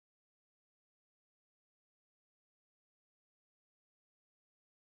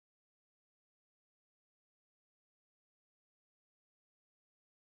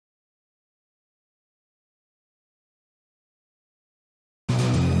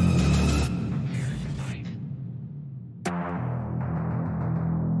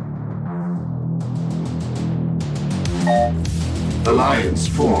Alliance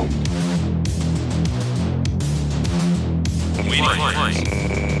formed.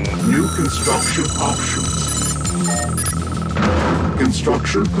 New construction options.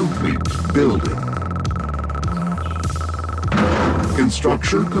 Construction complete. Building.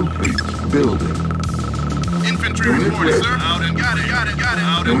 Construction complete. Building. Infantry reporting, sir. Out and got it. Out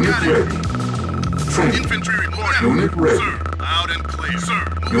and got it. Training. Infantry reporting. Unit ready. Sir. Out and clear. Sir.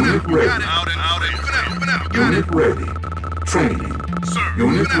 Unit ready. Out and moving out. Unit ready. Training. Sir.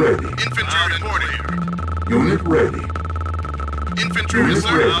 Unit ready. Infantry reporting. Unit ready. Infantry Unit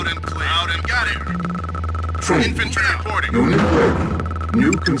reserve. ready. Out and clear. Out and got it. Training. Infantry reporting. Unit ready.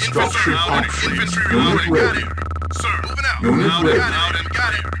 New construction options. Unit ready. Sir. Moving out. Unit Out ready. and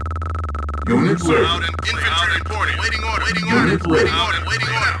got it. Unit Sir. ready. Out and infantry reporting. Waiting order. Unit ready. Waiting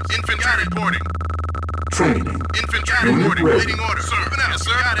order. Infantry reporting. Training. Infantry Unit reporting. ready. Waiting order. Sir. Yes,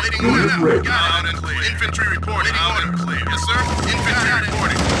 sir. Waiting Unit order. ready. Out and clear. Infantry reporting. Out and clear. Yes, sir. Infantry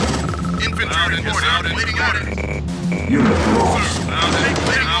reporting. Infantry reporting. Out and waiting order. Unit lost. Out and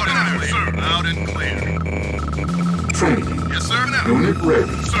clear. Out and clear. Training. Yes, sir. Unit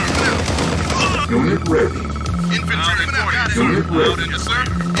ready. Sir. Unit ready. Infantry reporting. Unit ready. Yes, sir.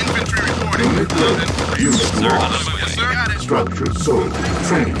 Infantry reporting. Unit ready. Unit lost. Yes, sir. Structure sold.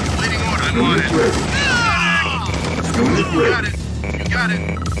 Training. Waiting order. Unit ready. Unit You got ready. it. You got it.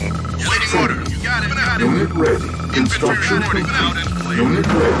 Waiting order. You got it. Unit ready. Construction reporting. Out complete. and clear. Unit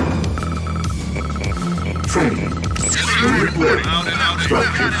ready. Training. Unit ready.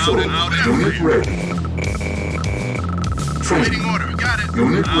 Structure sold. Unit ready. Waiting Training. order. You got it.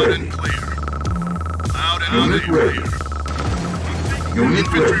 Unit Out ready. and clear. Out and Unit ready. Unit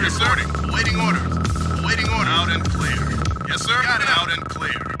Infantry ready. reporting. Waiting order. Waiting order. Out and clear. Yes, sir. Got it. Out and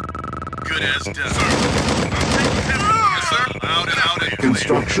clear. Good as done. Yes, sir. Out and clear.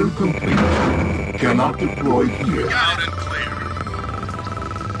 Construction complete. Cannot deploy here. Out and clear.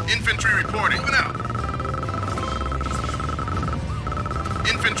 Infantry reporting. Moving out.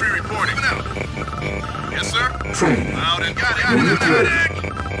 Infantry reporting. Moving out. Yes, sir. Training. Out and got it. Unit ready.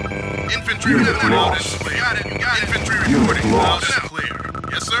 Infantry Unit reporting. Out and lost. clear. Got it. Infantry Unit reporting. Out lost. and clear.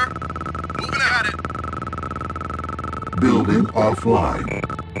 Yes, sir. Moving out. Got it. Building offline.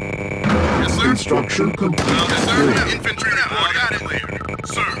 Yes, sir. Construction complete. Yes, sir. Building. Infantry reporting. Got it. Clear.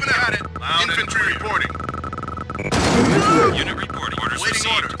 Sir. Moving out. Infantry reporting. Unit ready. Unit reporting. Orders waiting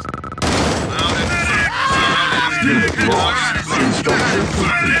orders. Out and Unit lost. Construction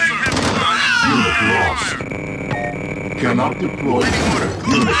complete. Unit lost. Cannot deploy.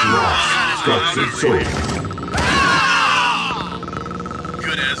 Unit lost. Structure sold.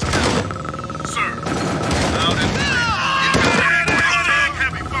 Good as done. Sir. Out and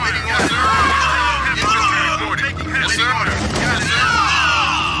heavy fire. Waiting order, sir. Infantry reporting. Yes, sir. Yes, sir.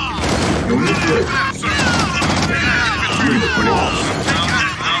 Unit ready. Unit lost.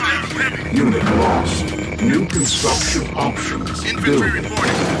 Unit lost. New construction options. Infantry Building.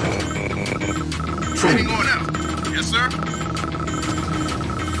 reporting. Waiting Training. order. Yes, sir.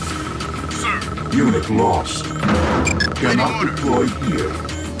 Sir. Unit lost. Cannot order. deploy here.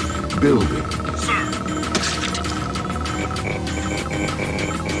 Building. Sir.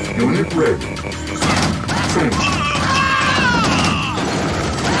 Unit ready. Training.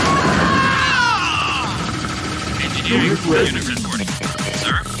 Unit ready. Unit reporting.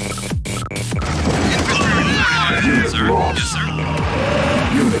 Sir. Unit lost.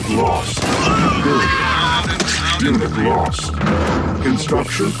 Unit lost. Building. Unit lost.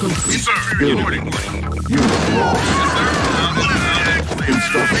 Construction complete. Building. Unit lost.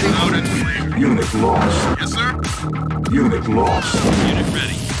 Construction complete. Unit lost. Yes, sir. Unit lost. Unit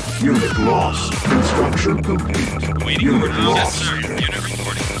ready. Unit lost. Construction complete. Waiting Unit orders. Yes, lost. sir. Unit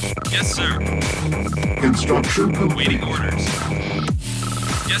reporting. Yes, sir. Construction complete. Waiting orders.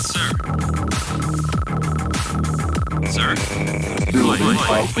 Yes, sir. Sir. Building Waiting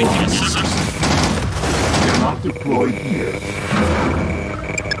offline. sir. Cannot deploy here.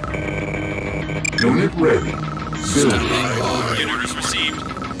 Unit ready. Building. Unit orders received.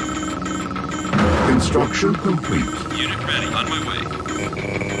 Construction complete. Unit ready. On my way.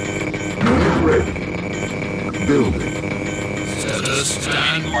 Unit ready. Building.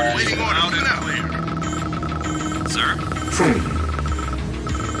 Waiting orders. Waiting order. Out and clear. Sir. Training.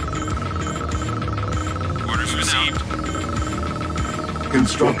 Orders received.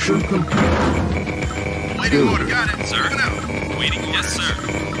 Construction complete. Waiting order. Got it. Sir. Waiting. Yes, sir.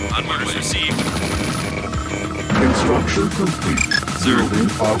 On orders received. Construction complete. Sir. Building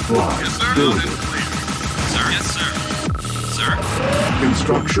offline. Yes, sir. Out Building. and clear. Sir. Yes, sir. Sir.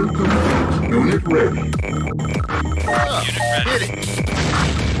 Construction complete. Unit ready. Unit ready.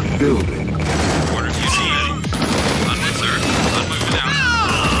 Building. Orders received. On my sir. On my way.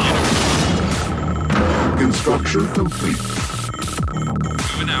 Construction complete.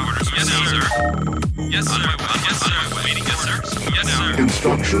 Moving out. Orders yes, sir. Yes, sir. Yes, sir. Waiting, yes, sir. Yes, sir.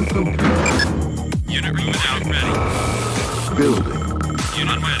 Construction complete. Unit moving out. Ready. Building.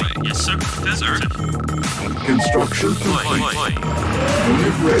 Unit ready. Yes, sir. Yes, sir. Construction complete.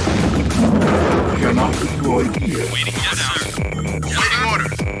 Unit ready. Cannot deploy here. Waiting, yes, sir. Waiting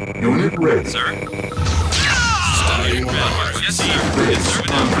orders. Unit ready. Sir. Starting ready. Yes, sir. Yes, Base sir.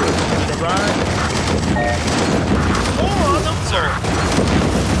 under. Sir.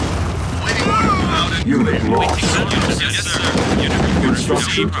 Waiting order. Out and Unit lost. Yes, sir. Unit reporters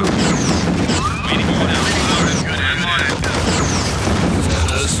Construction received. complete. Waiting order. out is good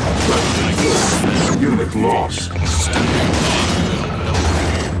as Unit lost.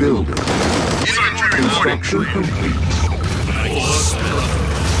 Building. Infantry reporting. Construction complete.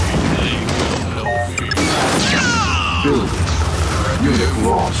 Building. Unit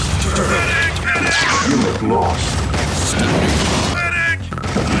lost. Unit lost.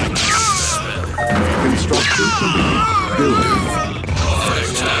 Construction complete. Building.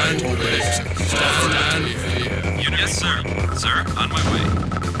 Unit, yes, sir. Sir, on my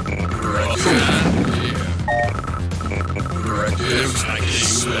way.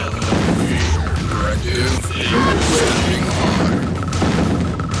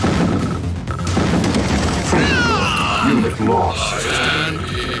 Unit lost.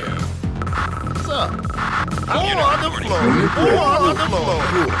 Unit reporting. Unit ready.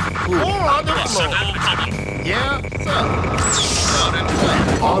 Yes, sir. No problem. Out and clear.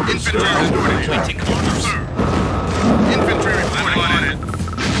 Harvester Infantry under reporting. attack. Waiting orders. Sir. Infantry reporting on it.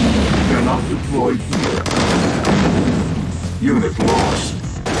 Cannot deploy here. Unit lost.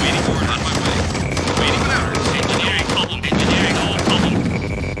 Waiting order on my way. Waiting orders. Engineering problem. Engineering all problem.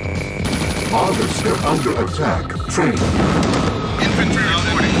 Harvester under attack. Training. Infantry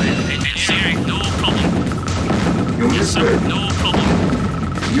reporting. Engineering no problem. Unit Yes, sir. ready. No problem.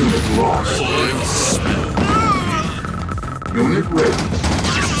 Unit lost. Unit ready.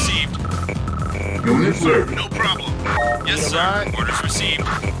 Orders received. Unit ready. No problem. Yes, sir. Orders received.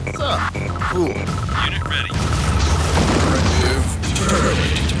 Unit ready.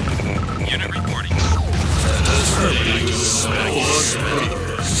 Unit reporting.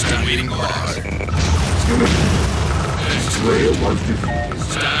 Waiting orders. Unit. Slayer was defeated.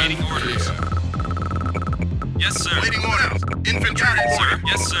 Waiting orders. Yes, sir. Waiting orders. Infantry Sir. reporting.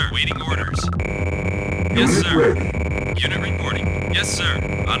 Yes, sir. Waiting orders. Yes, Unit sir. ready. Unit reporting. Yes, sir.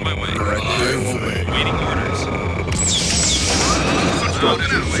 On my way. Waiting orders. Out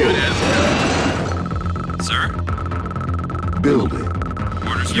and out. Good as Sir. Building.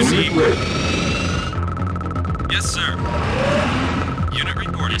 Orders Unit received. ready. Yes, sir. Unit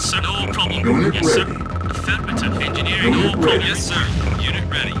reporting. Yes, sir. No problem. Unit Yes, sir. ready. Affirmative. Engineering. Unit No problem. ready. Yes, sir. Unit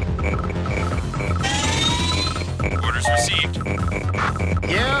ready. Orders received.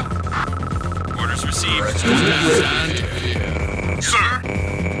 Orders received. Unit ready. Sir.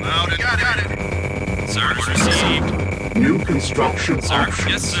 Out and got it. Sir. Orders received. New construction Sir. options.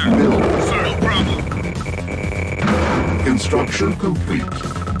 Yes, sir. Building. Sir, no problem. Construction complete.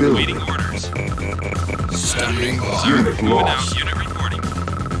 Building. Waiting orders. Standing by. Sir. Unit Moving out. lost. Unit reporting.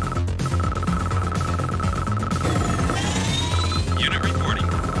 Unit reporting.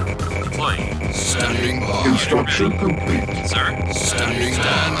 Deploying. Standing by. Construction complete. Sir. Standing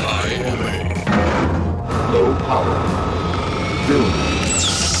by. Low power. Building.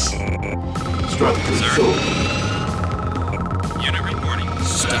 Structure Sir. sold. Unit reporting.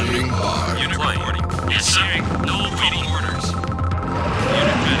 Standing by. Unit reporting. Yes, sir. No waiting orders.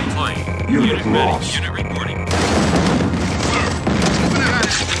 Unit ready. Deploying. Unit ready. lost. Unit reporting. Sir.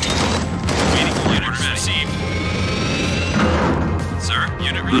 Waiting orders received. Sir.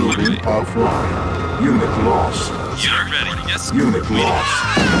 Unit ready. Building offline. Unit lost. Unit ready. Yes. Unit lost.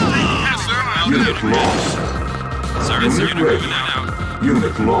 Yes, sir. Out and Unit lost. Sir. Unit Unit ready. moving out.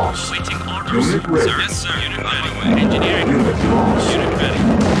 Unit lost. Waiting orders. Unit ready. Sir. Yes, sir. Unit ready. Engineering. Unit lost. Unit ready.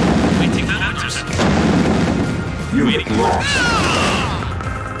 Waiting orders. Unit Waiting lost.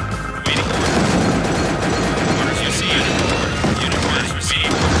 Waiting orders. Orders received. Unit ready.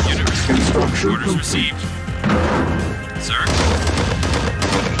 Received. Unit received. Construction Orders complete. received. Sir.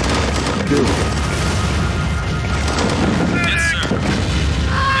 Building. Yes, sir.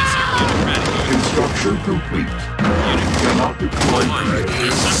 Yes, sir. Unit ready. Construction complete. Unit Cannot deploy one. here.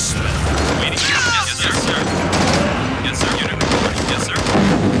 Yes, sir. Waiting. Yes, yes, sir. Yes, sir. Unit reporting. Yes, sir.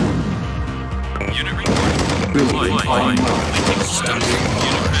 Unit reporting. Building online. Waiting. Standing by.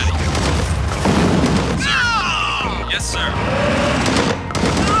 Unit ready. Sir. Yes, sir.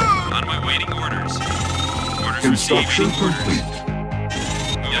 On my waiting orders. Orders received. Construction Waiting orders. complete.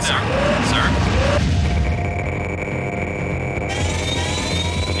 Yes, sir. Sir.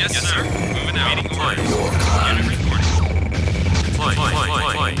 Yes, sir. Moving out. Waiting orders. Unit reporting. Deploy.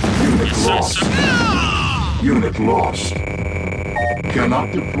 Unit lost. Unit lost.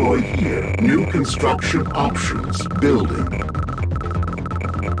 Cannot deploy here. New construction options. Building.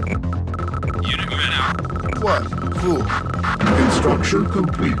 Unit moving out. What? Cool. Construction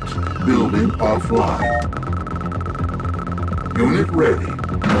complete. Building offline. Unit ready.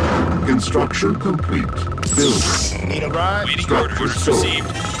 Construction complete. Building. Need a ride? Waiting Structure orders sold. received.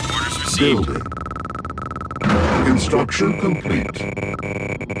 Orders received. Building. Construction complete.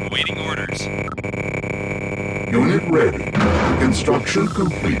 Awaiting orders. Unit ready. Construction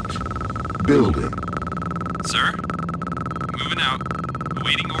complete. Building. Sir? Moving out.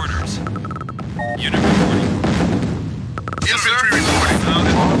 Awaiting orders. Unit reporting. Infantry reporting.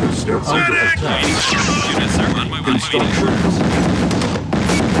 Harvester under attack. Unit, sir. On my way. Awaiting Construction orders.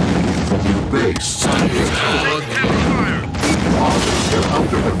 base. Heavy fire. Harvester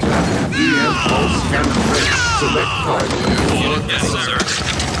under attack. EM pulse cannon ready. Select target. Unit, yes, sir.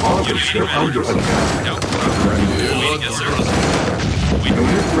 Harvester under attack. Nope. Awaiting, yes, sir.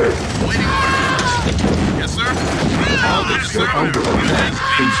 Unit ready. Waiting orders. Yes, sir. Harvester under attack.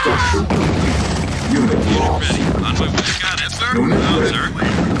 Construction complete. Unit lost. Ready. On my way. Got it, sir. Unit Out, ready. sir.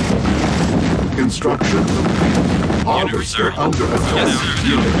 Construction complete. Harvester sir. under Yes, attack. sir.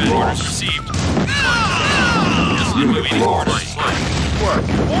 Unit Ready. Orders lost. received. Yes, on my Unit waiting lost. orders. What?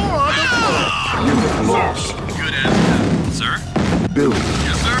 More on the way. Unit lost. Good as dead. Sir? Building.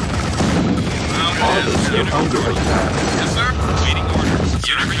 Yes, sir. Out as Harvester dead. under attack. Yes, sir. Waiting orders.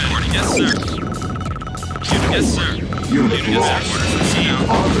 Unit reporting. Yes, sir. Unit, yes, sir. Unit Unit, yes, lost. sir. Orders received.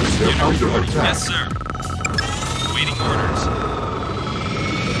 Harvester Unit under reporting. attack. Yes, sir. Waiting orders.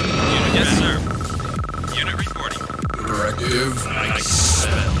 Unit, yes, sir. Unit reporting. Directive Unit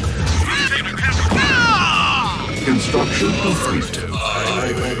reporting. Construction complete. affirmative. I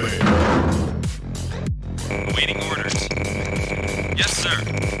obey. Waiting orders. Yes, sir.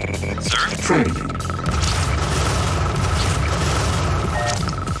 Sir? Training.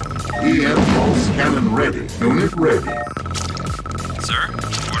 EM pulse cannon ready. Unit ready. Sir?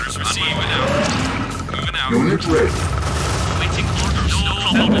 Orders received. Moving out. Unit ready. Waiting orders. No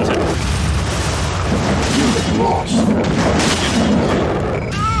problem. Unit lost.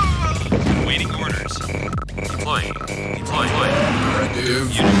 Waiting orders. Deploying. Directive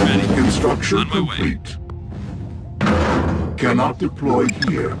Unit ready. Construction On my way. complete. Cannot deploy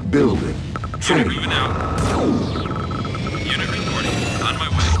here. Building. Unit Training. moving out. Unit reporting. On my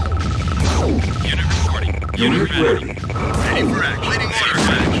way. Unit reporting. Unit ready. Ready for action. Waiting orders.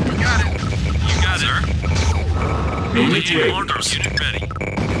 You got it. You got it. Unit Waiting ready. orders. Unit ready.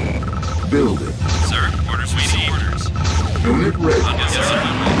 Building. Sir, orders received. Orders. Unit ready. Yes, sir.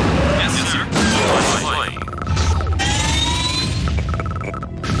 Yes, sir.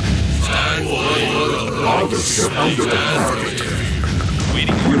 Harvester under attack.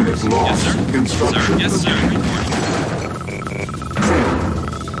 Waiting Unit orders. lost. Yes, sir. Construction Yes, sir. complete. Reporting.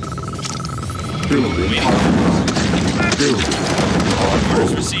 Building. Building. On Orders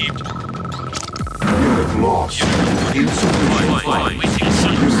hold. received. Unit lost. Insufficient funds. Waiting,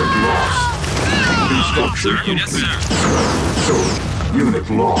 sir. Unit lost. Construction Sir, yes, complete. sir. So, unit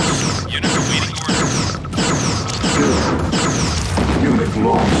lost. Unit awaiting orders. Building. Unit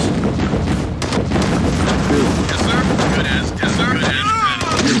lost. Building. Yes, sir. Good as dead. Yes, sir. Good as dead.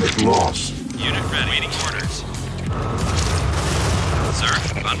 Unit lost. Unit ready. Waiting orders. Sir,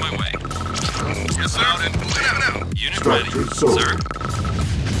 on my way. Yes, sir. Out and now. Unit Structure ready. sold. Sir,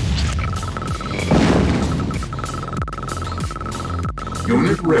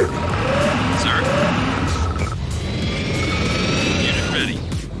 Unit ready. sir. Unit ready.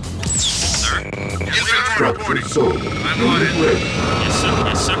 Sir. Yes, sir. Structure Reporting. sold. I'm on Unit it. ready. Yes, sir.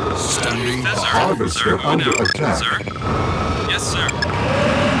 Yes, sir. Standing Yes, sir. by. Harvester Sir, moving under out. attack. Sir. Yes, sir.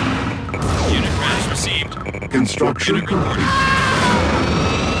 Unit ready. Received. Construction Unit reporting. complete.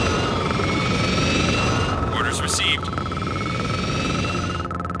 Orders received.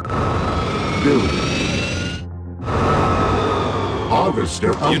 Building.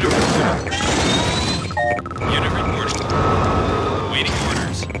 Harvester under Unit attack. Unit reporting. Waiting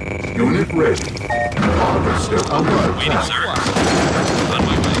orders. Unit ready. Harvester under Waiting, attack. sir. On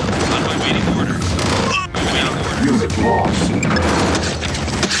my way. On my waiting orders. Moving out orders. Unit lost.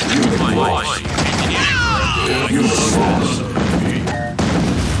 Unit lost. Unit lost.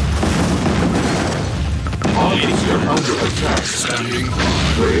 Harvester under attack. Standing by.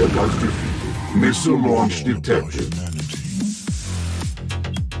 Player was defeated. Missile launch detected.